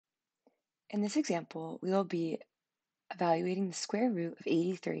In this example, we will be evaluating the square root of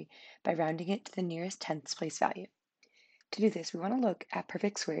 83 by rounding it to the nearest tenths place value. To do this, we want to look at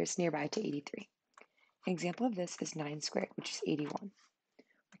perfect squares nearby to 83. An example of this is 9 squared, which is 81.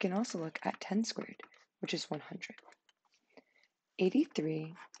 We can also look at 10 squared, which is 100.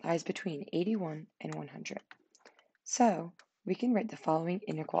 83 lies between 81 and 100. So we can write the following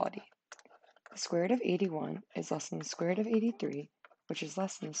inequality. The square root of 81 is less than the square root of 83, which is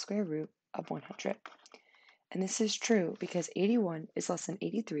less than the square root of 100. And this is true because 81 is less than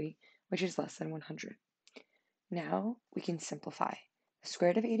 83, which is less than 100. Now we can simplify. The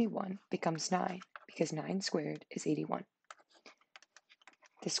square root of 81 becomes 9 because 9 squared is 81.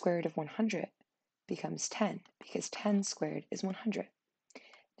 The square root of 100 becomes 10 because 10 squared is 100.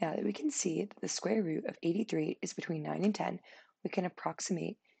 Now that we can see that the square root of 83 is between 9 and 10, we can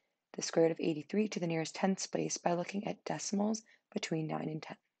approximate the square root of 83 to the nearest tenths place by looking at decimals between 9 and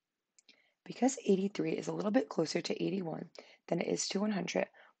 10. Because 83 is a little bit closer to 81 than it is to 100,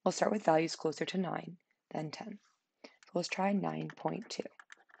 we'll start with values closer to 9 than 10. So let's try 9.2.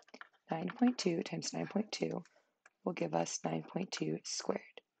 9.2 times 9.2 will give us 9.2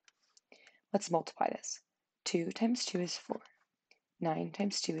 squared. Let's multiply this. 2 times 2 is 4. 9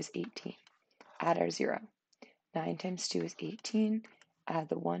 times 2 is 18. Add our 0. 9 times 2 is 18. Add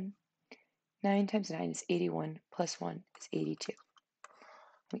the 1. 9 times 9 is 81, plus 1 is 82.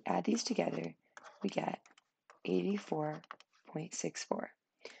 We add these together, we get 84.64,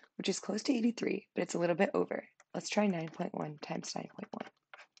 which is close to 83, but it's a little bit over. Let's try 9.1 times 9.1.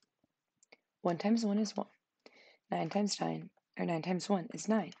 1 times 1 is 1. 9 times 9 is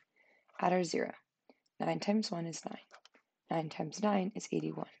 9. Add our 0. 9 times 1 is 9. 9 times 9 is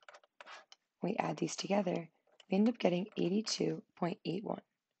 81. We add these together, we end up getting 82.81.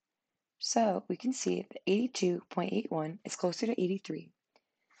 So we can see that 82.81 is closer to 83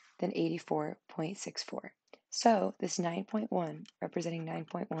 than 84.64. So this 9.1, representing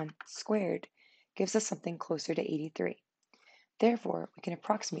 9.1 squared, gives us something closer to 83. Therefore, we can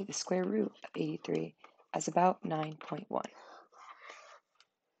approximate the square root of 83 as about 9.1.